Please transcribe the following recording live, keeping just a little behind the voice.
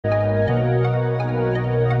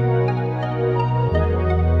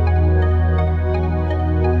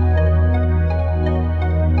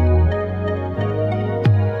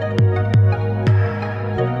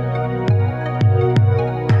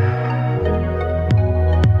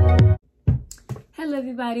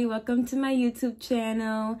everybody, welcome to my YouTube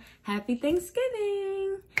channel. Happy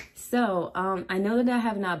Thanksgiving. So I know that I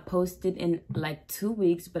have not posted in like 2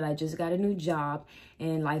 weeks, but I just got a new job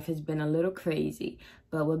and life has been a little crazy.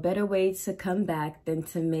 But what better way to come back than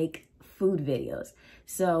to make food videos.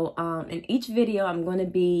 So in each video I'm going to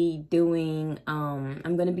be doing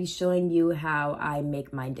I'm going to be showing you how I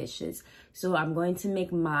make my dishes. So I'm going to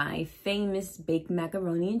make my famous baked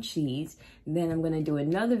macaroni and cheese. Then I'm going to do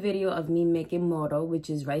another video of me making moro, which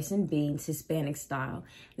is rice and beans Hispanic style.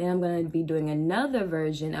 Then I'm going to be doing another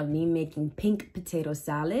version of me making pink potato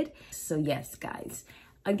salad. So yes guys,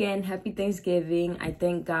 again, happy Thanksgiving. I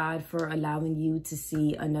thank God for allowing you to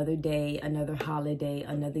see another day, another holiday,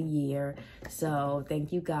 another year. So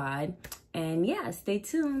thank you, God. And yeah, stay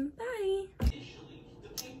tuned. Bye.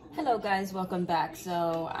 Hello guys, welcome back.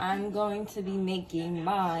 So I'm going to be making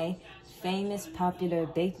my famous popular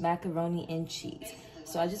baked macaroni and cheese.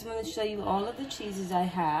 So I just want to show you all of the cheeses I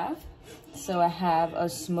have. So I have a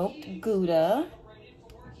smoked Gouda.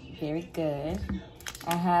 Very good.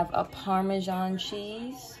 I have a Parmesan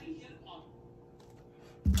cheese.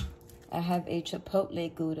 I have a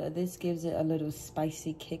Chipotle Gouda. This gives it a little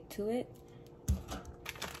spicy kick to it.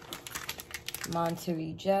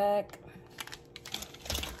 Monterey Jack.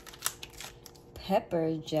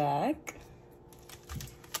 Pepper Jack.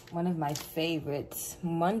 One of my favorites,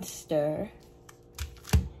 Munster.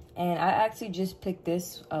 And I actually just picked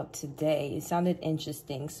this up today. It sounded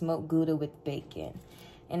interesting. Smoked Gouda with bacon.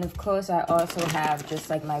 And of course, I also have just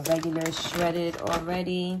like my regular shredded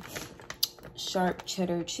already sharp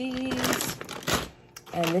cheddar cheese.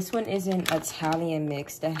 And this one is an Italian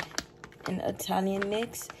mix. An Italian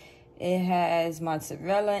mix. It has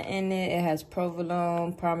mozzarella in it. It has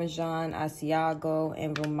provolone, Parmesan, Asiago,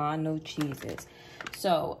 and Romano cheeses.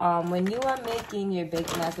 So when you are making your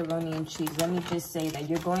baked macaroni and cheese, let me just say that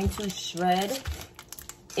you're going to shred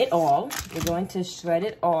it all. You're going to shred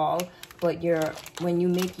it all. But when you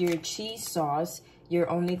make your cheese sauce, you're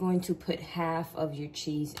only going to put half of your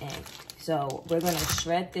cheese in. So we're going to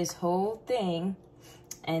shred this whole thing,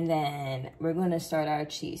 and then we're going to start our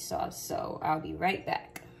cheese sauce. So I'll be right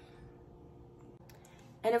back.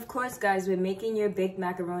 And of course, guys, when making your baked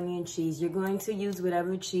macaroni and cheese, you're going to use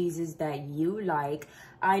whatever cheeses that you like.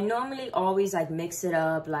 I normally always like mix it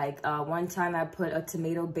up. Like one time I put a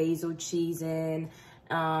tomato basil cheese in.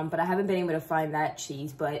 But I haven't been able to find that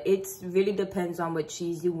cheese, but it really depends on what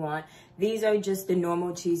cheese you want. These are just the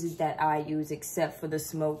normal cheeses that I use, except for the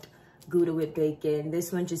smoked Gouda with bacon.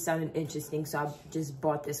 This one just sounded interesting, so I just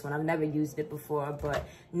bought this one. I've never used it before, but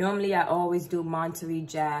normally I always do Monterey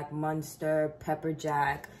Jack, Munster, Pepper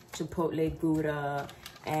Jack, Chipotle Gouda,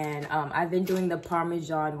 and I've been doing the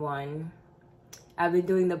Parmesan one. I've been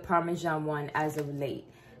doing the Parmesan one as of late.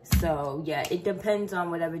 So yeah, it depends on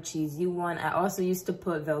whatever cheese you want. I also used to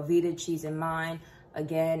put Velveeta cheese in mine.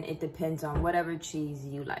 Again, it depends on whatever cheese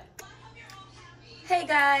you like. Hey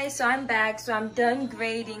guys, so I'm back. So I'm done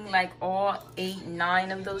grating like all 8,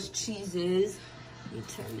 9 of those cheeses. Let me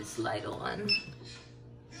turn this light on.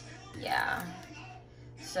 Yeah.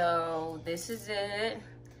 So this is it.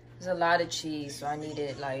 There's a lot of cheese, so I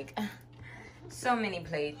needed like so many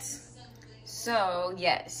plates. So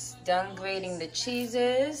yes, done grating the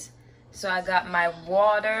cheeses. So I got my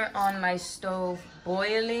water on my stove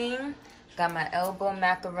boiling. Got my elbow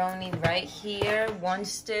macaroni right here.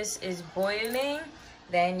 Once this is boiling,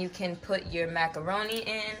 then you can put your macaroni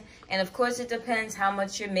in. And of course it depends how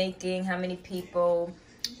much you're making, how many people.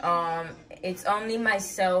 It's only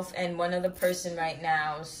myself and one other person right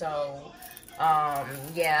now. So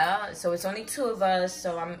yeah, so it's only 2 of us.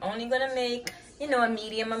 So I'm only gonna make, you know, a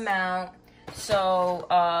medium amount. So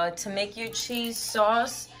to make your cheese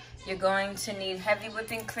sauce, you're going to need heavy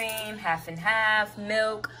whipping cream, half and half,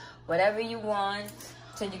 milk, whatever you want.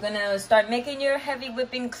 So you're gonna start making your heavy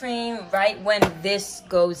whipping cream right when this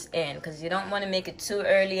goes in, because you don't want to make it too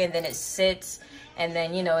early and then it sits and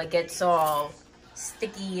then, you know, it gets all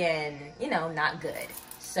sticky and, you know, not good.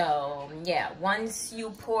 So yeah, once you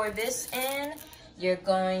pour this in, you're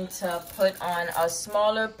going to put on a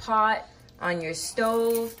smaller pot on your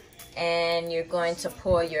stove, and you're going to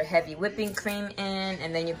pour your heavy whipping cream in,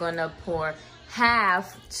 and then you're going to pour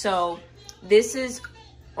half. So this is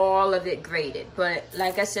all of it grated, but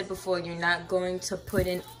like I said before, you're not going to put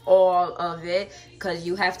in all of it because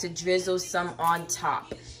you have to drizzle some on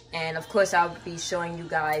top. And of course I'll be showing you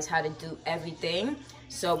guys how to do everything.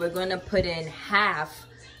 So we're going to put in half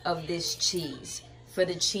of this cheese for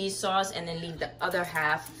the cheese sauce, and then leave the other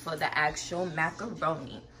half for the actual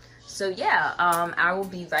macaroni. So yeah, I will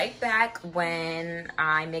be right back when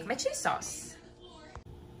I make my cheese sauce.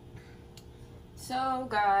 So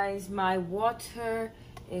guys, my water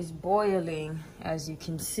is boiling, as you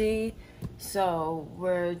can see. So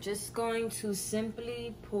we're just going to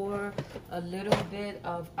simply pour a little bit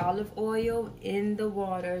of olive oil in the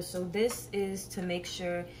water. So this is to make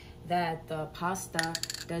sure that the pasta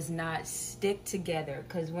does not stick together,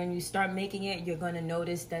 because when you start making it, you're going to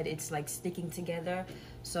notice that it's like sticking together.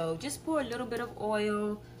 So just pour a little bit of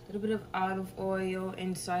oil, a little bit of olive oil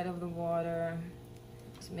inside of the water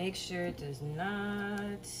to make sure it does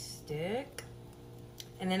not stick.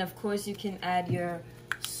 And then of course you can add your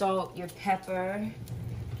salt, your pepper,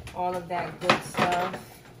 all of that good stuff.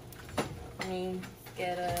 Let me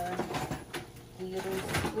get a little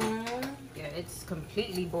spoon. Yeah, it's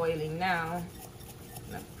completely boiling now.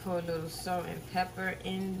 I'm gonna pour a little salt and pepper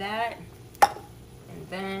in that. And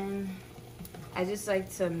then I just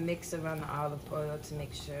like to mix around the olive oil to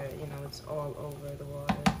make sure, you know, it's all over the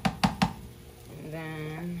water. And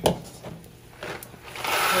then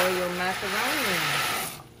pour your macaroni.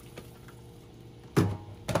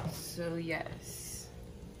 So yes,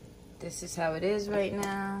 this is how it is right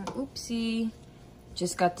now. Oopsie,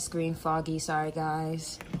 just got the screen foggy, sorry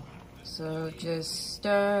guys. So just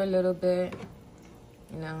stir a little bit,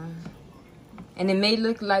 you know. And it may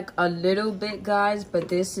look like a little bit, guys, but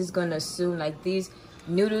this is gonna soon, like, these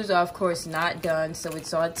noodles are of course not done, so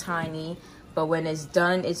it's all tiny, but when it's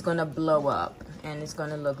done, it's gonna blow up and it's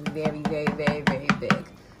gonna look very, very, very, very big.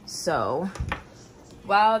 So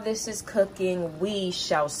while this is cooking, we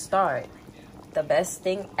shall start the best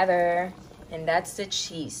thing ever, and that's the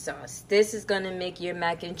cheese sauce. This is gonna make your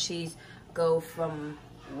mac and cheese go from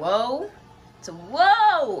whoa to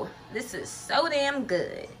whoa. This is so damn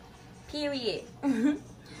good, period.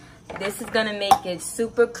 This is gonna make it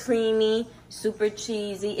super creamy, super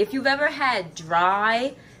cheesy. If you've ever had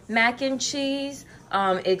dry mac and cheese,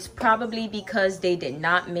 it's probably because they did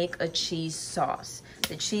not make a cheese sauce.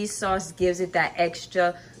 The cheese sauce gives it that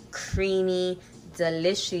extra creamy,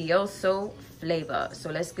 delicioso flavor. So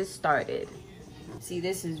let's get started. See,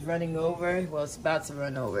 this is running over. Well, it's about to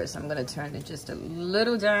run over, so I'm gonna turn it just a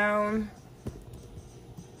little down.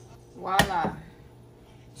 Voila.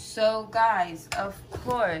 So guys, of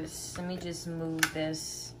course, let me just move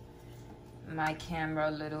my camera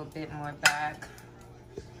a little bit more back.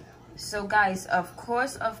 So guys, of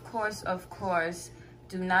course,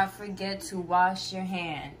 do not forget to wash your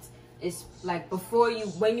hands. It's like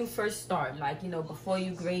when you first start, like, you know, before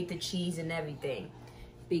you grate the cheese and everything,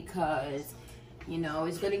 because, you know,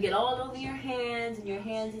 it's gonna get all over your hands, and your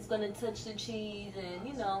hands is gonna touch the cheese, and,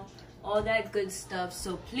 you know, all that good stuff.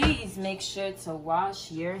 So please make sure to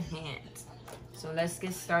wash your hands. So let's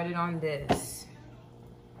get started on this.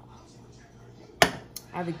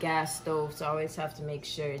 I have a gas stove, so I always have to make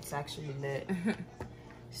sure it's actually lit.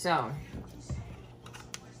 So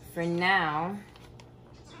for now,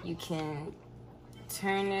 you can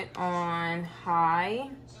turn it on high.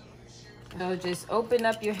 So just open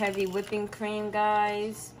up your heavy whipping cream,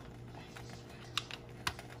 guys.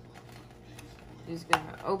 Just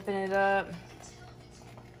gonna open it up.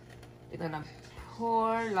 You're gonna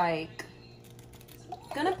pour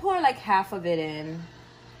like half of it in.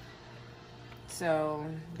 So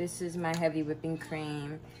this is my heavy whipping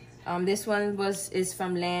cream. This one is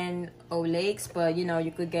from Land O'Lakes, but you know,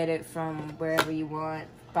 you could get it from wherever you want,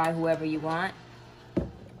 by whoever you want.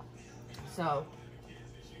 So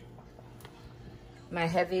my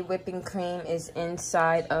heavy whipping cream is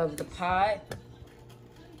inside of the pot.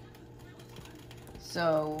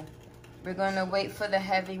 So we're gonna wait for the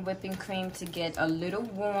heavy whipping cream to get a little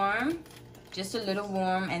warm, just a little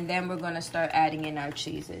warm, and then we're gonna start adding in our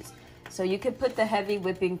cheeses. So you could put the heavy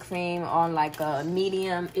whipping cream on like a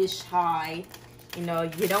medium-ish high. You know,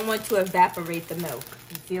 you don't want to evaporate the milk.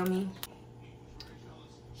 You feel me?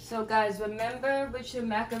 So guys, remember with your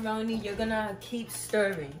macaroni, you're gonna keep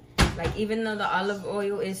stirring. Like, even though the olive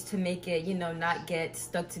oil is to make it, you know, not get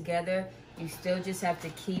stuck together, you still just have to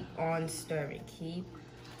keep on stirring. Keep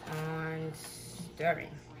on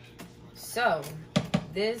stirring. So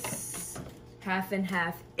this half and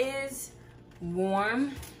half is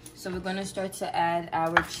warm. So we're gonna start to add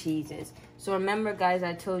our cheeses. So remember, guys,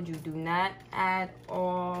 I told you, do not add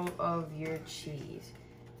all of your cheese.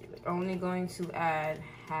 You're only going to add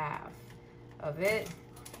half of it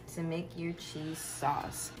to make your cheese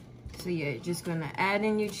sauce. So you're just gonna add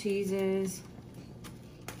in your cheeses.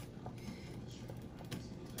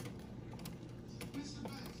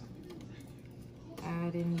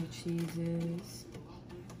 Add in your cheeses.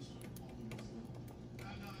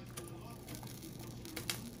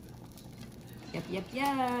 Yep.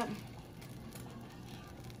 I'm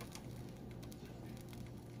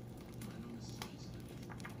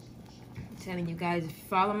telling you guys, if you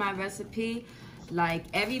follow my recipe, Like,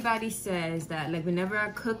 everybody says that, like, whenever I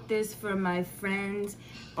cook this for my friends,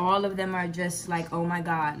 all of them are just like, oh my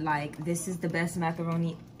God, like, this is the best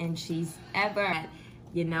macaroni and cheese ever,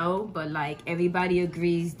 you know? But, like, everybody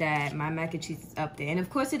agrees that my mac and cheese is up there. And, of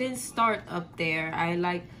course, it didn't start up there. I,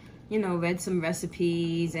 like, you know, read some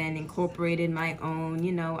recipes and incorporated my own,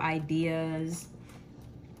 you know, ideas.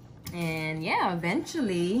 And, yeah,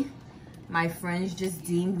 eventually my friends just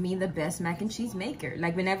deemed me the best mac and cheese maker.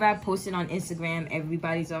 Like, whenever I post it on Instagram,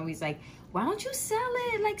 everybody's always like, why don't you sell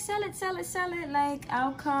it? Like, sell it, sell it, sell it. Like,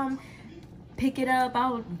 I'll come pick it up,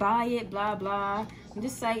 I'll buy it, blah, blah. I'm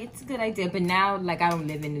just like, it's a good idea. But now, like, I don't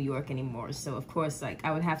live in New York anymore. So, of course, like,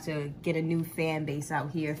 I would have to get a new fan base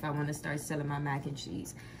out here if I want to start selling my mac and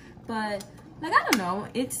cheese. But, like, I don't know.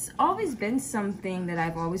 It's always been something that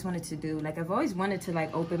I've always wanted to do. Like, I've always wanted to,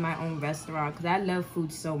 like, open my own restaurant because I love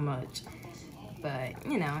food so much. But,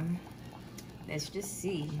 you know, let's just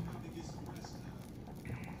see.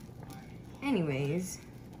 Anyways,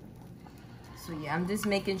 so yeah, I'm just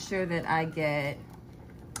making sure that I get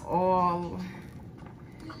a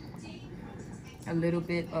little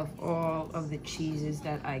bit of all of the cheeses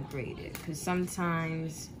that I grated. Because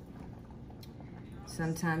sometimes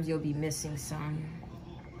you'll be missing some.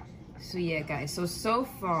 So yeah, guys, so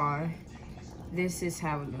far, this is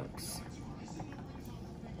how it looks.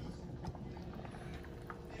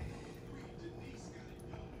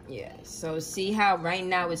 Yeah, so see how right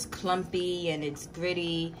now it's clumpy and it's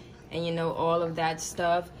gritty and, you know, all of that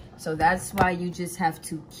stuff. So that's why you just have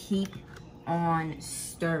to keep on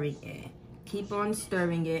stirring it. Keep on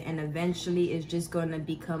stirring it, and eventually it's just going to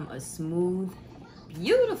become a smooth,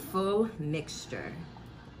 beautiful mixture.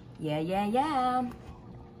 Yeah, yeah, yeah.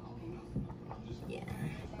 Yeah.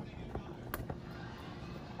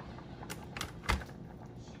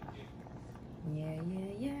 Yeah,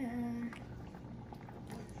 yeah, yeah.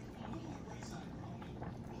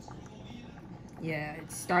 Yeah,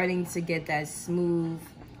 it's starting to get that smooth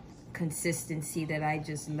consistency that I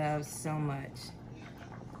just love so much.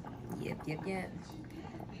 Yep, yep, yep.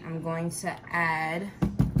 I'm going to add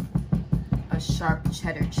a sharp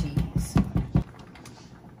cheddar cheese.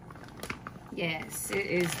 Yes, it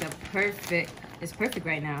is it's perfect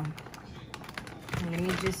right now. And let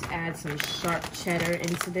me just add some sharp cheddar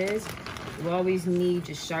into this. You always need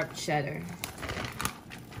your sharp cheddar.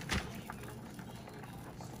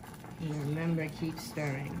 And remember, keep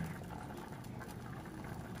stirring.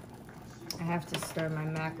 I have to stir my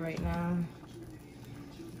mac right now.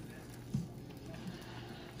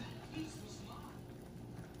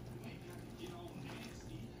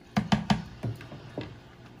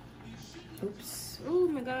 Oops. Oh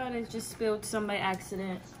my God, I just spilled some by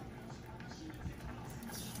accident.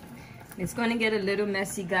 It's going to get a little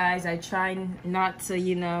messy, guys. I try not to,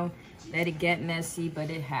 you know, let it get messy, but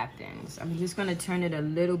it happens. I'm just going to turn it a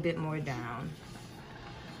little bit more down.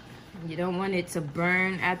 You don't want it to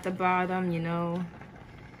burn at the bottom, you know.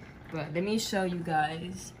 But let me show you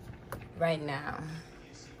guys right now.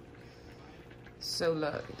 So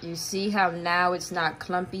look, you see how now it's not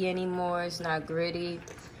clumpy anymore. It's not gritty.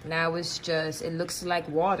 Now it's just, it looks like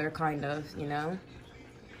water kind of, you know.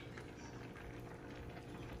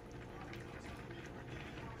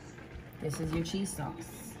 This is your cheese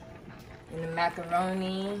sauce. And the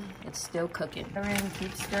macaroni, it's still cooking.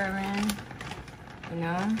 Keep stirring, you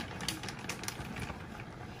know.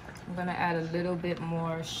 I'm gonna add a little bit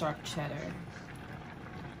more sharp cheddar.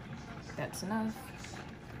 That's enough.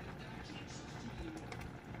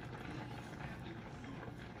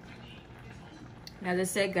 Now, as I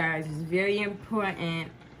said, guys, it's very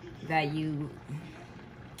important that you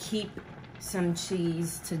keep some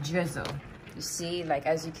cheese to drizzle. You see, like,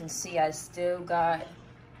 as you can see, I still got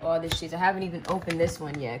all this cheese. I haven't even opened this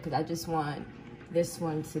one yet because I just want this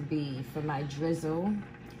one to be for my drizzle.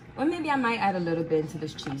 Or maybe I might add a little bit into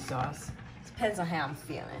this cheese sauce. Depends on how I'm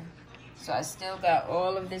feeling. So I still got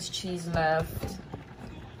all of this cheese left.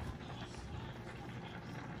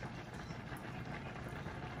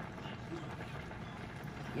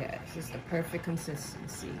 Yeah, it's just the perfect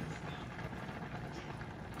consistency.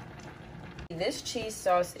 This cheese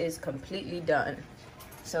sauce is completely done.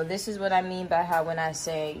 So this is what I mean by how when I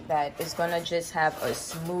say that it's gonna just have a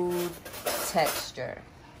smooth texture.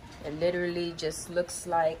 It literally just looks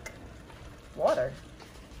like water.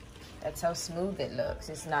 That's how smooth it looks.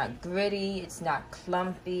 It's not gritty, it's not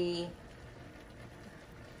clumpy.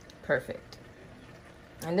 Perfect.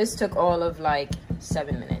 And this took all of like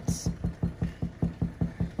 7 minutes.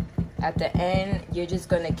 At the end, you're just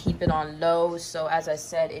gonna keep it on low, so as I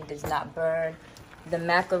said, it does not burn. The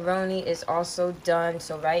macaroni is also done,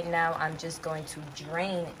 so right now I'm just going to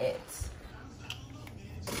drain it.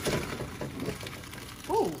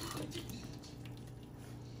 Ooh.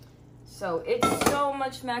 So it's so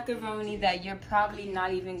much macaroni that you're probably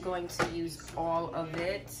not even going to use all of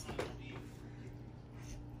it.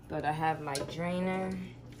 But I have my drainer.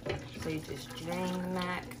 So you just drain the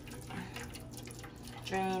mac.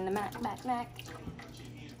 Drain the mac.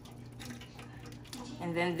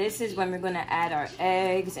 And then this is when we're gonna add our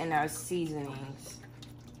eggs and our seasonings.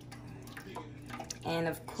 And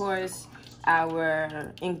of course,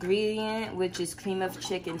 our ingredient, which is cream of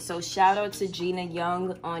chicken. So shout out to Gina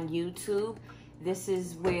Young on YouTube. This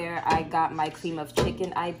is where I got my cream of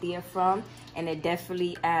chicken idea from, and it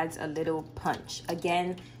definitely adds a little punch.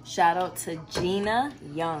 Again, shout out to Gina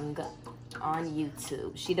Young on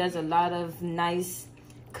YouTube. She does a lot of nice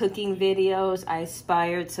cooking videos. I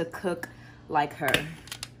aspire to cook like her.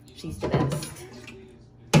 She's the best.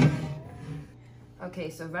 Okay,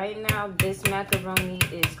 so right now this macaroni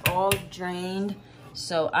is all drained.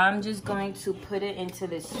 So I'm just going to put it into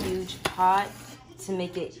this huge pot to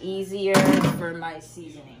make it easier for my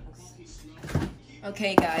seasonings.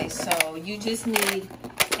 Okay guys, so you just need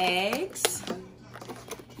eggs,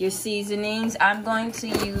 your seasonings. I'm going to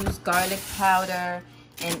use garlic powder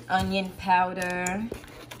and onion powder,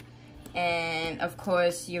 and of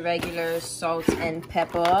course your regular salt and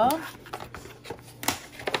pepper.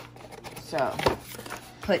 So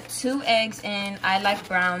put 2 eggs in. I like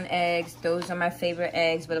brown eggs. Those are my favorite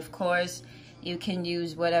eggs, but of course you can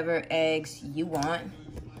use whatever eggs you want.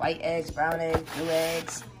 White eggs, brown eggs, blue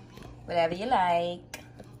eggs, whatever you like.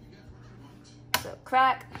 So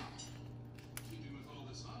crack.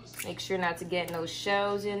 Make sure not to get no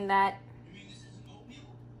shells in that.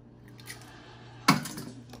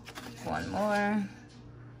 One more.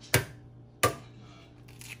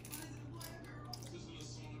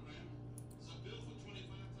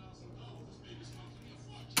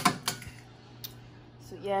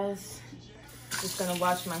 So yes, just gonna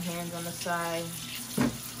wash my hands on the side.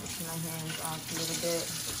 Wash my hands off a little bit.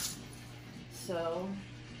 So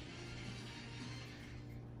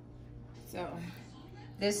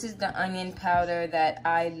this is the onion powder that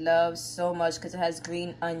I love so much because it has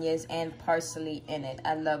green onions and parsley in it.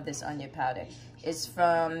 I love this onion powder. It's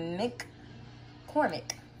from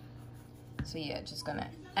McCormick. So yeah, just gonna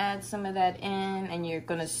add some of that in, and you're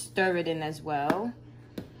gonna stir it in as well.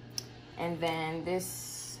 And then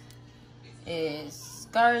this is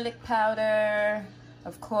garlic powder.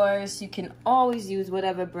 Of course, you can always use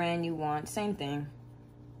whatever brand you want. Same thing.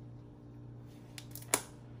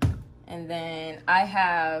 And then I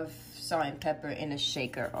have salt and pepper in a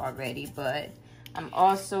shaker already, but I'm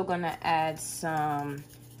also gonna add some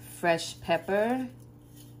fresh pepper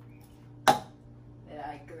that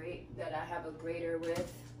I have a grater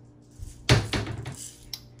with.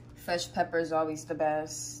 Fresh pepper is always the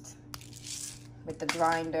best with the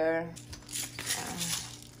grinder.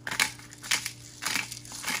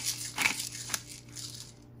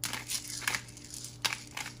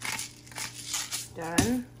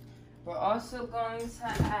 Done. We're also going to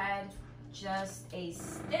add just a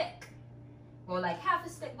stick, or like half a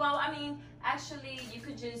stick. Well, I mean, actually, you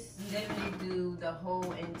could just literally do the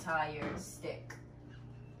whole entire stick.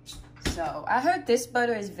 So I heard this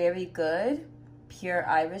butter is very good, pure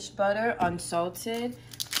Irish butter, unsalted.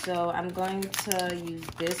 So I'm going to use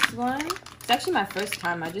this one. It's actually my first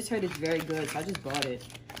time. I just heard it's very good, so I just bought it.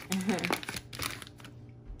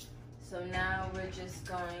 So now we're just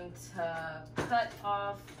going to cut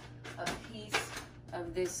off a piece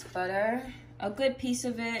of this butter, a good piece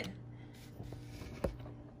of it.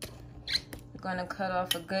 I'm gonna cut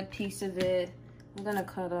off a good piece of it. I'm gonna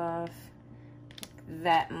cut off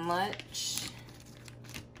that much.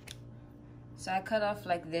 So I cut off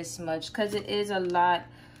like this much because it is a lot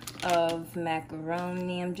of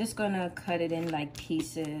macaroni. I'm just gonna cut it in like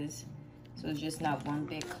pieces, so it's just not one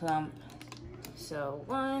big clump. So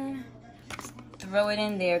one, throw it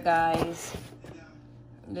in there, guys.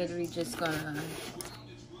 Literally just gonna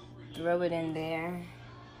throw it in there.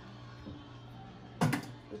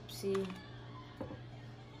 Oopsie.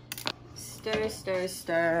 Stir, stir,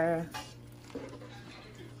 stir.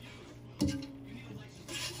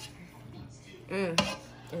 And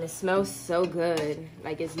it smells so good.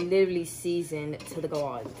 Like it's literally seasoned to the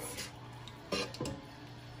gods.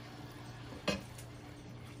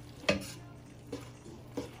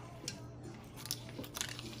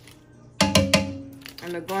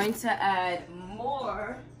 And we're going to add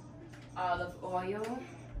more olive oil.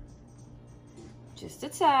 Just a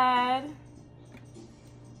tad.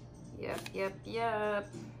 Yep.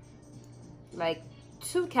 Like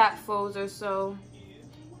 2 capfuls or so.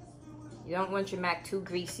 You don't want your mac too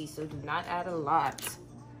greasy, so do not add a lot.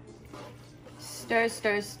 Stir,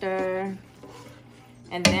 stir, stir.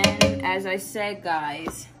 And then, as I said,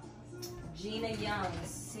 guys, Gina Young's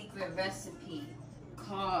secret recipe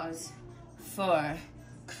calls for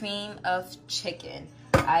cream of chicken.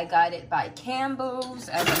 I got it by Campbell's,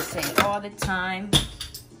 as I say all the time.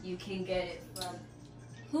 You can get it from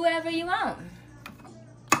whoever you want.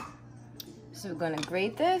 So we're gonna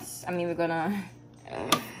grate this. We're gonna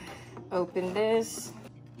open this.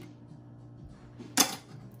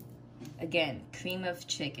 Again, cream of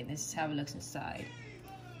chicken. This is how it looks inside.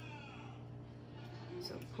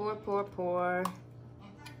 So pour, pour, pour.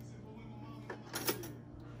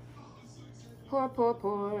 Pour, pour,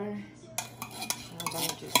 pour. I'm gonna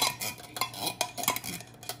just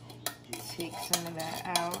take some of that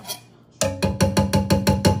out.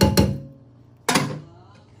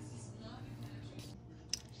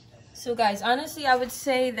 So guys, honestly, I would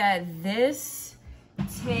say that this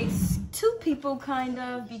takes 2 people kind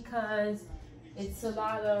of, because it's a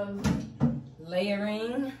lot of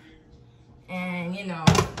layering. And you know,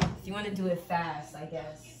 if you want to do it fast, I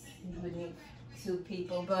guess you would need 2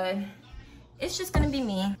 people, but it's just gonna be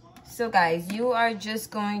me. So guys, you are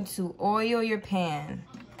just going to oil your pan.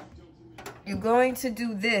 You're going to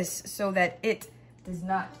do this so that it does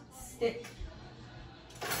not stick.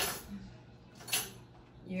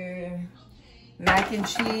 Your mac and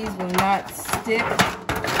cheese will not stick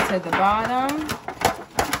to the bottom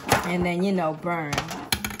and then, you know, burn.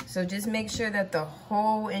 So just make sure that the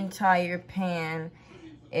whole entire pan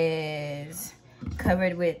is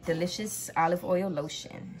covered with delicious olive oil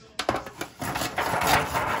lotion.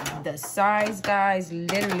 The size, guys,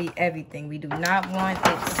 literally everything. We do not want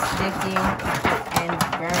it sticking and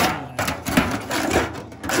burning.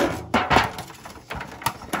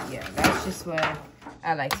 Yeah, that's just what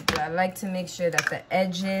I like to do. I like to make sure that the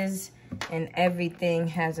edges and everything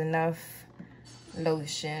has enough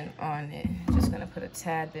lotion on it. Just gonna put a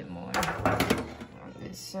tad bit more on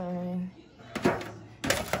this side,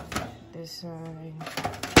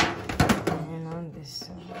 and on this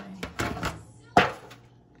side.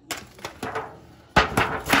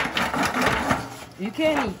 You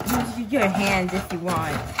can use your hands if you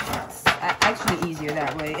want. It's actually easier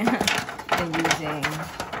that way than using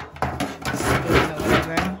spoon or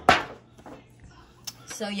whatever.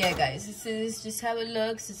 So yeah, guys, this is just how it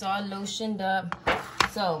looks. It's all lotioned up.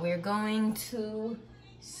 So we're going to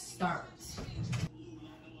start.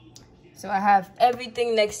 So I have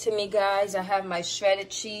everything next to me, guys. I have my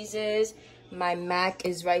shredded cheeses. My mac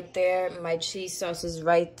is right there. My cheese sauce is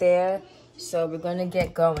right there. So we're gonna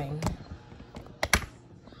get going.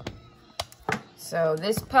 So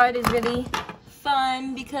this part is really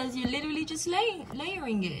fun because you're literally just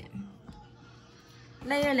layering it.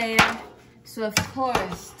 Layer, layer. So of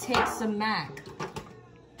course, take some mac.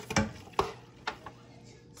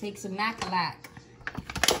 Take some mac-lac.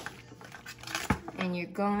 And you're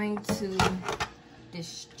going to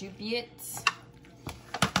distribute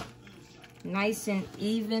nice and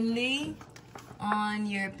evenly on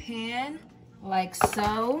your pan, like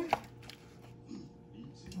so.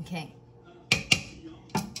 Okay.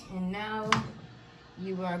 And now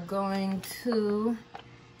you are going to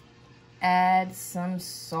add some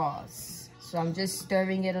sauce. So I'm just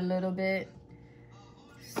stirring it a little bit.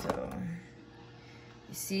 So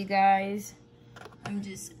you see, guys, I'm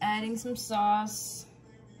just adding some sauce.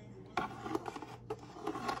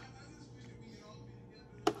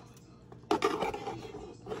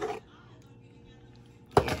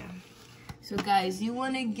 Yeah. So guys, you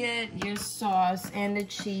want to get your sauce and the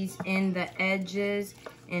cheese in the edges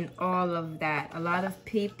and all of that. A lot of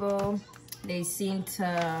people, they seem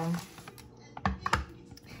to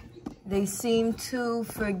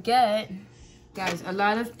forget, guys, a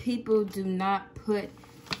lot of people do not put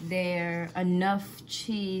their enough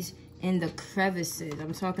cheese in the crevices.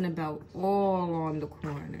 I'm talking about all on the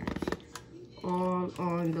corners. All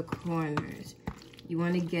on the corners. You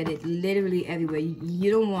want to get it literally everywhere.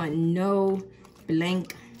 You don't want no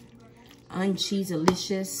blank,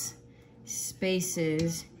 uncheese-alicious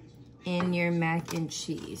spaces in your mac and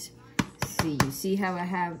cheese. See, you see how I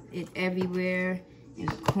have it everywhere in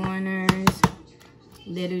the corners?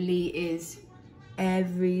 Literally is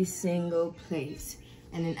every single place.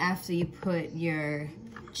 And then after you put your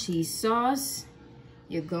cheese sauce,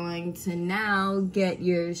 you're going to now get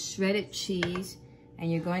your shredded cheese and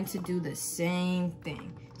you're going to do the same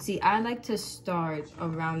thing. See, I like to start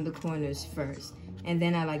around the corners first and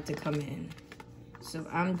then I like to come in. So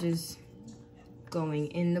I'm just going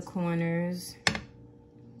in the corners.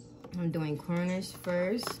 I'm doing corners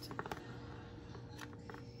first.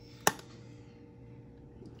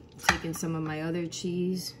 Taking some of my other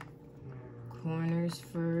cheese. Corners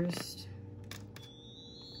first.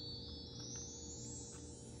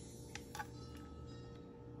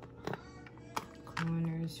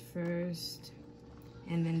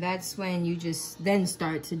 And then that's when you just then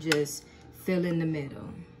start to just fill in the middle.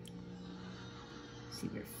 See,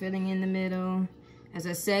 we're filling in the middle. As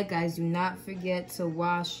I said, guys, do not forget to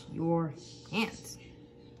wash your hands.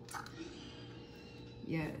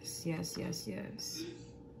 Yes, yes, yes, yes. Yes.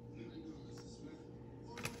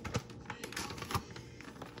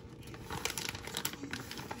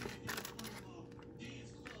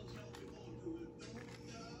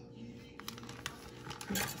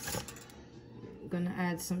 I'm gonna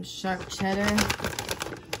add some sharp cheddar.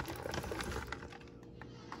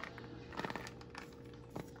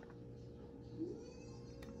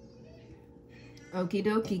 Okie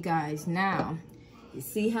dokie, guys. Now, you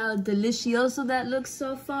see how delicioso that looks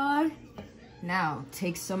so far? Now,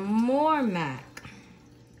 take some more mac.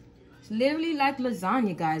 It's literally like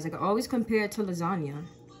lasagna, guys. Like, I always compare it to lasagna.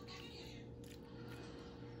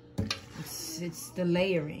 It's the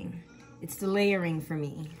layering. It's the layering for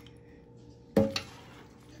me.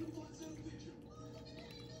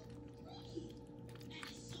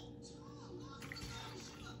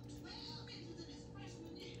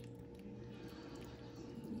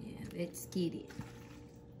 Let's get it.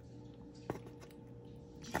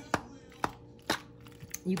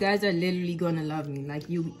 You guys are literally gonna love me. Like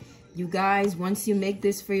you guys, once you make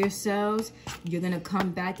this for yourselves, you're gonna come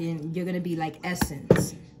back and you're gonna be like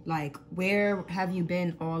Essence. Like, where have you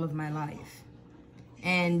been all of my life?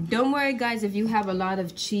 And don't worry, guys, if you have a lot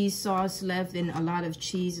of cheese sauce left and a lot of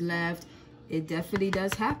cheese left, it definitely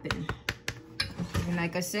does happen. And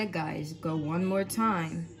like I said, guys, go one more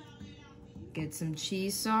time. Get some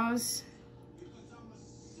cheese sauce,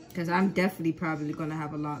 because I'm definitely probably gonna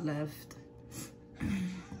have a lot left.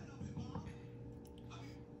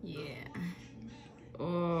 Yeah.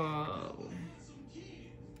 Oh.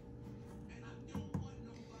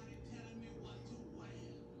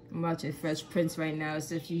 I'm watching Fresh Prince right now,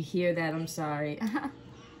 so if you hear that, I'm sorry.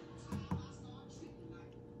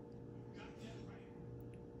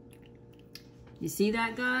 You see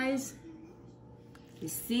that, guys? You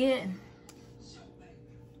see it?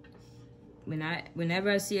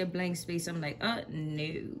 Whenever I see a blank space, I'm like, no.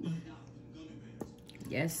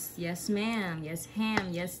 Yes, yes, ma'am. Yes, ham.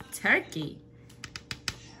 Yes, turkey.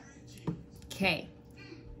 Okay.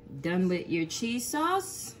 Done with your cheese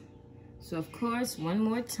sauce. So, of course, one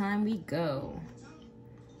more time we go.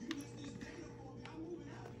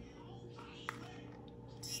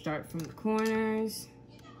 Start from the corners.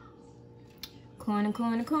 Corner,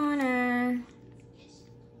 corner, corner.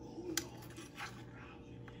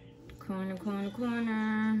 Corner, corner,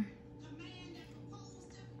 corner.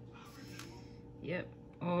 Yep,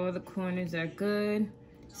 all the corners are good.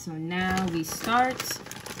 So now we start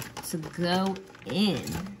to go in.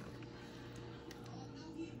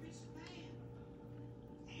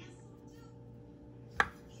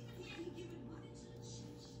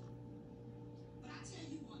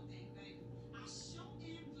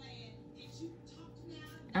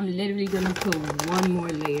 I'm literally gonna put one more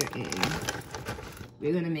layer in.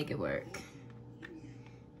 We're gonna make it work.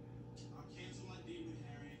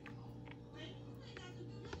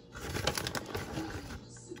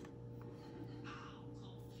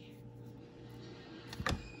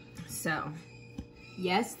 So,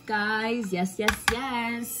 yes, guys, yes, yes,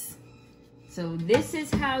 yes. So this is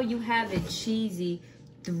how you have it cheesy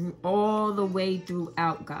through all the way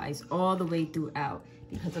throughout, guys, all the way throughout.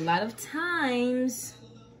 Because a lot of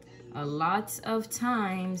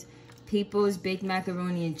times, people's baked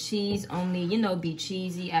macaroni and cheese only, you know, be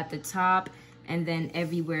cheesy at the top, and then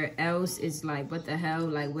everywhere else is like, what the hell,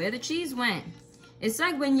 like where the cheese went. It's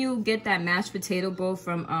like when you get that mashed potato bowl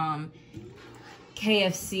from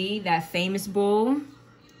KFC, that famous bowl,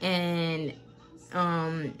 and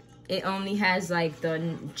it only has like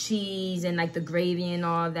the cheese and like the gravy and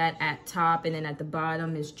all that at top, and then at the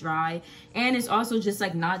bottom is dry. And it's also just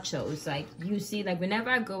like nachos. Like you see, like whenever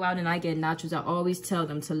I go out and I get nachos, I always tell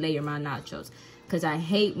them to layer my nachos, because I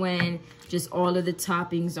hate when just all of the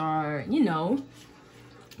toppings are, you know,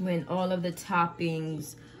 when all of the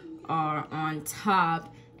toppings are on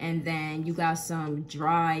top and then you got some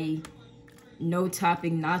dry, no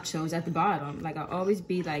topping nachos at the bottom. Like I always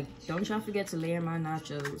be like, don't y'all forget to layer my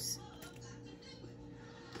nachos.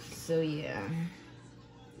 So yeah.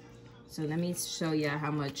 So let me show you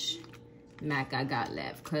how much mac I got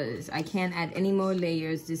left, because I can't add any more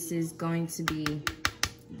layers. This is going to be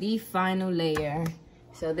the final layer.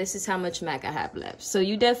 So this is how much mac I have left. So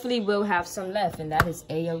you definitely will have some left, and that is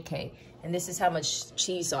a-okay. And this is how much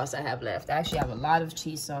cheese sauce I have left. I actually have a lot of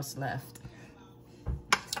cheese sauce left.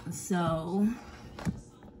 So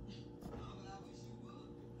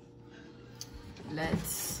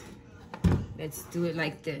let's do it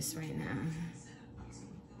like this right now.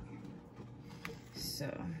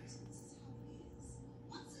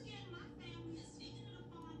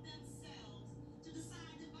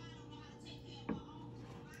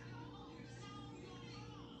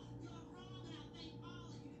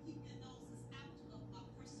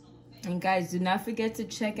 And guys, do not forget to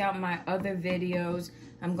check out my other videos.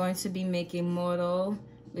 I'm going to be making moro,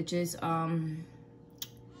 which is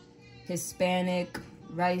Hispanic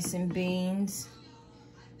rice and beans.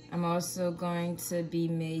 I'm also going to be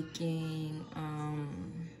making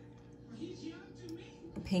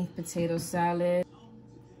pink potato salad,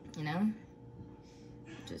 you know.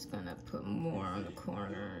 Just gonna put more on the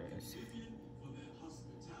corners.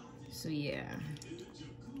 So yeah.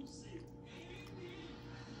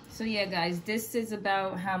 So yeah, guys, this is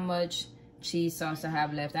about how much cheese sauce I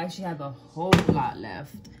have left. I actually have a whole lot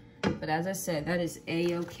left. But as I said, that is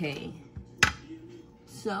a-okay.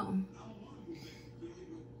 So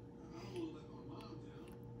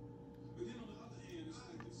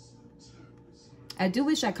I do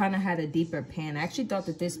wish I kind of had a deeper pan. I actually thought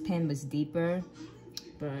that this pan was deeper,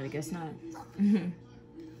 but I guess not.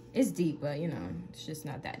 It's deep, but you know, it's just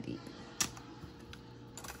not that deep.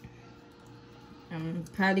 I'm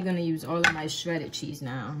probably gonna use all of my shredded cheese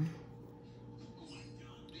now.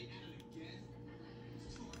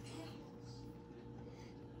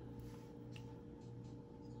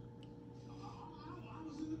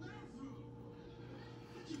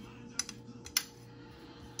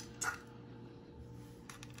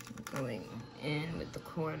 Going in with the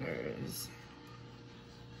corners.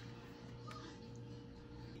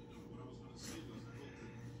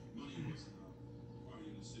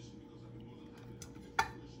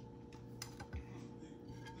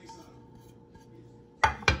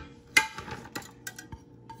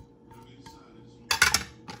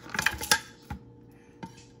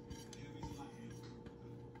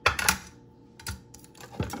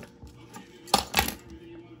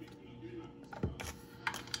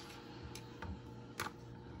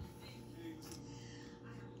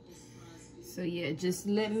 So yeah, just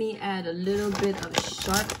let me add a little bit of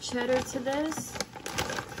sharp cheddar to this.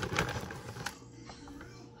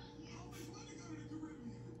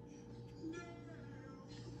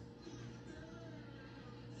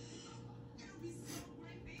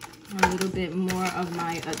 A little bit more of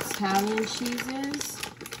my Italian cheeses.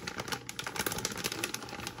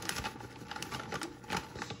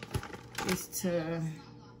 Just to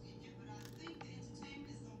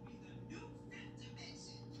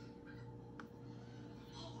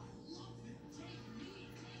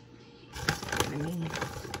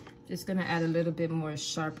just gonna add a little bit more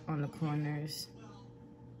sharp on the corners.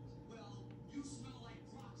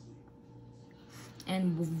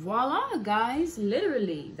 And voila, guys,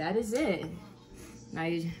 literally, that is it. Now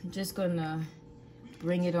you're just gonna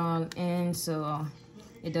bring it all in so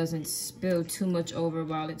it doesn't spill too much over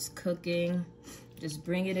while it's cooking. Just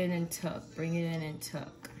bring it in and tuck, bring it in and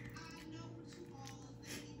tuck.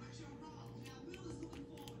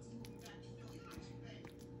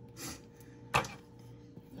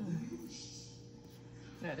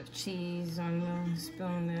 A lot of cheese on the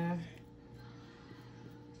spoon there.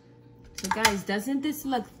 So guys, doesn't this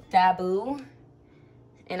look faboo?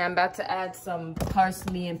 And I'm about to add some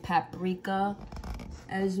parsley and paprika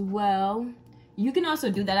as well. You can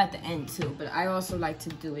also do that at the end too, but I also like to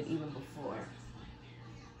do it even before.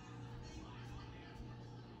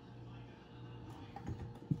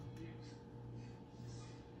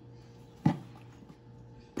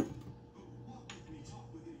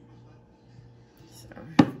 So,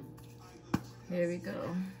 here we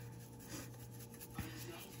go.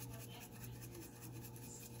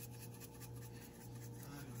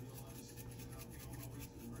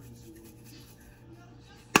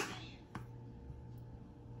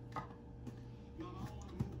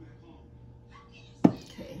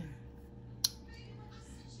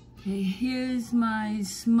 Okay, here's my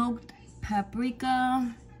smoked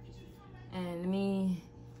paprika, and let me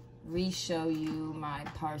re-show you my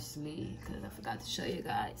parsley because I forgot to show you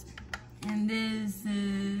guys. And this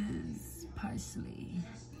is parsley.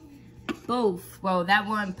 Both, well, that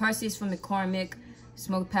one, parsley is from McCormick,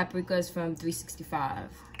 smoked paprika is from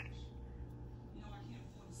 365.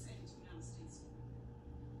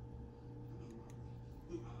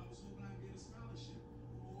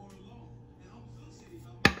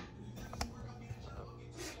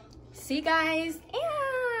 See, guys?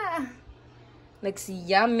 Yeah! Looks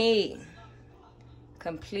yummy.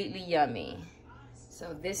 Completely yummy.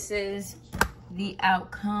 So this is the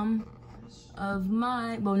outcome of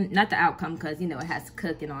my, well, not the outcome because, you know, it has to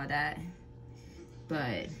cook and all that.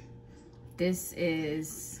 But this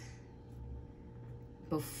is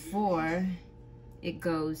before it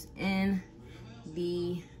goes in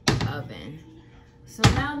the oven. So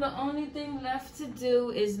now the only thing left to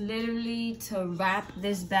do is literally to wrap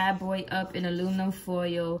this bad boy up in aluminum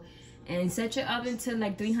foil and set your oven to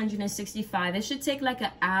like 365. It should take like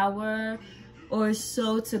an hour or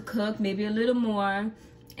so to cook, maybe a little more.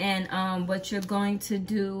 And what you're going to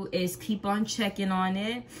do is keep on checking on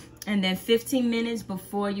it. And then 15 minutes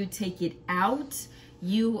before you take it out,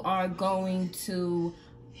 you are going to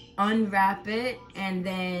unwrap it and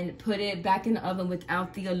then put it back in the oven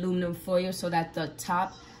without the aluminum foil so that the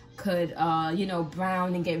top could, you know,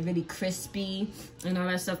 brown and get really crispy and all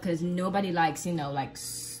that stuff, because nobody likes, you know, like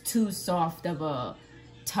too soft of a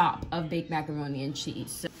top of baked macaroni and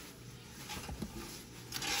cheese.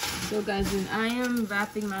 So guys, when I am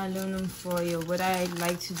wrapping my aluminum foil, what I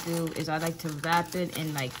like to do is I like to wrap it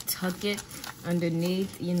and like tuck it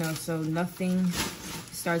underneath, you know, so nothing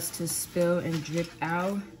starts to spill and drip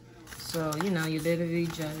out. So, you know, you're literally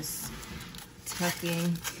just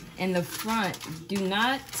tucking. In the front, do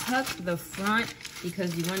not tuck the front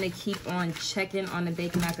because you want to keep on checking on the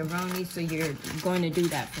baked macaroni, so you're going to do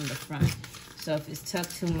that from the front. So if it's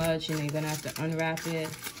tucked too much, you know, you're going to have to unwrap it.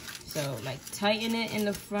 So, like, tighten it in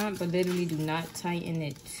the front, but literally do not tighten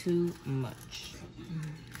it too much.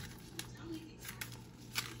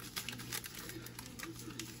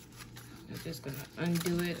 I'm just going to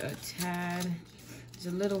undo it a tad. There's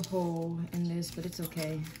a little hole in this, but it's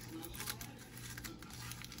okay.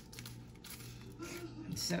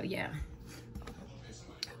 So, yeah.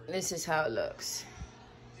 This is how it looks.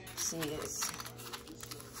 See, it's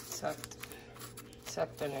tucked.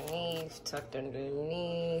 Tucked underneath, tucked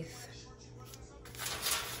underneath,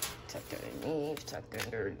 tucked underneath, tucked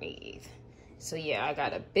underneath. So yeah, I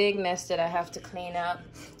got a big mess that I have to clean up.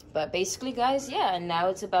 But basically, guys, yeah, now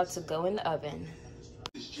it's about to go in the oven.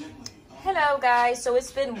 Hello, guys. So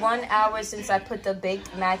it's been 1 hour since I put the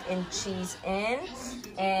baked mac and cheese in.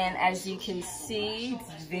 And as you can see,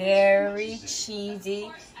 it's very cheesy.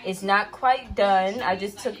 It's not quite done. I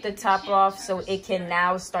just took the top off so it can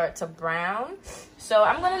now start to brown. So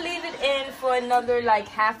I'm going to leave it in for another like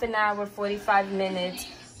half an hour, 45 minutes.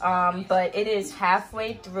 But it is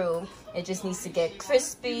halfway through. It just needs to get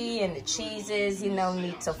crispy and the cheeses, you know,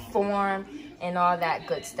 need to form and all that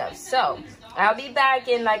good stuff. So I'll be back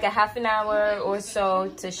in like a half an hour or so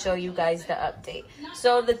to show you guys the update.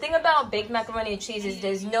 So the thing about baked macaroni and cheese is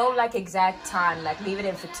there's no like exact time, like leave it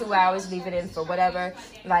in for 2 hours, leave it in for whatever.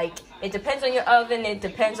 Like it depends on your oven, it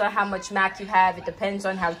depends on how much mac you have, it depends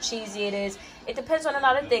on how cheesy it is, it depends on a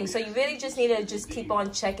lot of things. So you really just need to just keep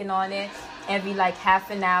on checking on it every like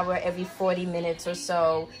half an hour, every 40 minutes or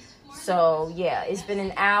so. So yeah, it's been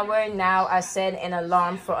an hour. Now I set an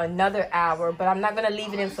alarm for another hour, but I'm not going to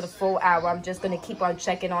leave it in for the full hour. I'm just going to keep on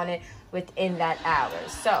checking on it within that hour.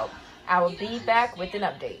 So I will be back with an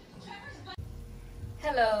update.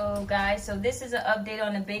 Hello guys, so this is an update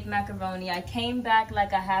on the baked macaroni. I came back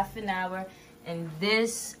like a half an hour and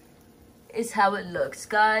this is how it looks.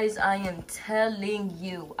 Guys, I am telling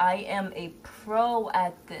you, I am a pro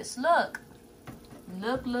at this. Look,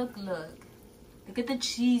 look, look, look. Look at the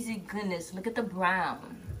cheesy goodness. Look at the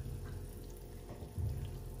brown.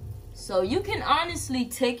 So you can honestly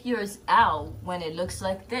take yours out when it looks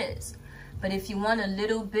like this. But if you want a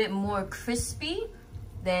little bit more crispy,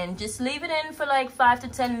 then just leave it in for like 5 to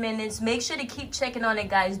 10 minutes. Make sure to keep checking on it,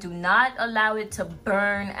 guys. Do not allow it to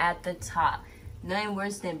burn at the top. Nothing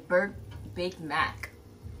worse than burnt baked mac.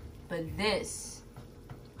 But this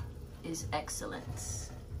is excellence.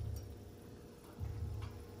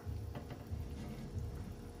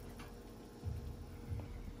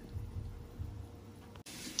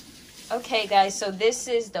 Okay guys, so this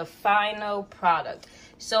is the final product.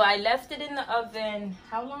 So I left it in the oven,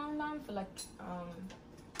 how long? For like,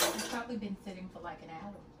 It's probably been sitting for like an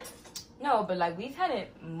hour. No, but like we've had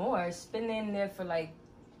it more. It's been in there for like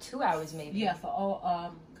 2 hours maybe. Yeah, for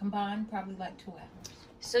all combined, probably like 2 hours.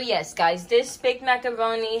 So yes, guys, this baked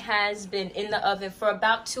macaroni has been in the oven for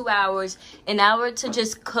about 2 hours, an hour to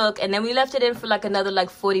just cook, and then we left it in for like another like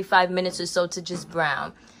 45 minutes or so to just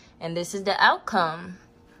brown. And this is the outcome.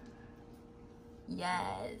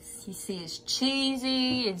 Yes, you see it's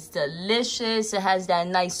cheesy, it's delicious, it has that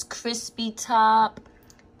nice crispy top.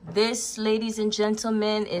 This, ladies and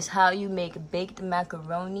gentlemen, is how you make baked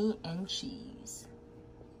macaroni and cheese.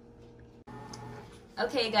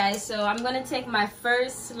 Okay guys, so I'm gonna take my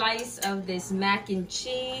first slice of this mac and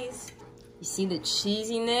cheese. You see the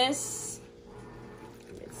cheesiness?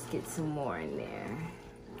 Let's get some more in there.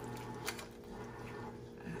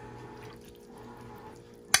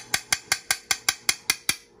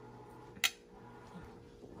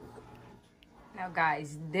 Now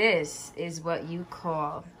guys, this is what you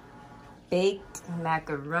call baked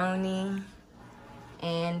macaroni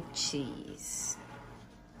and cheese.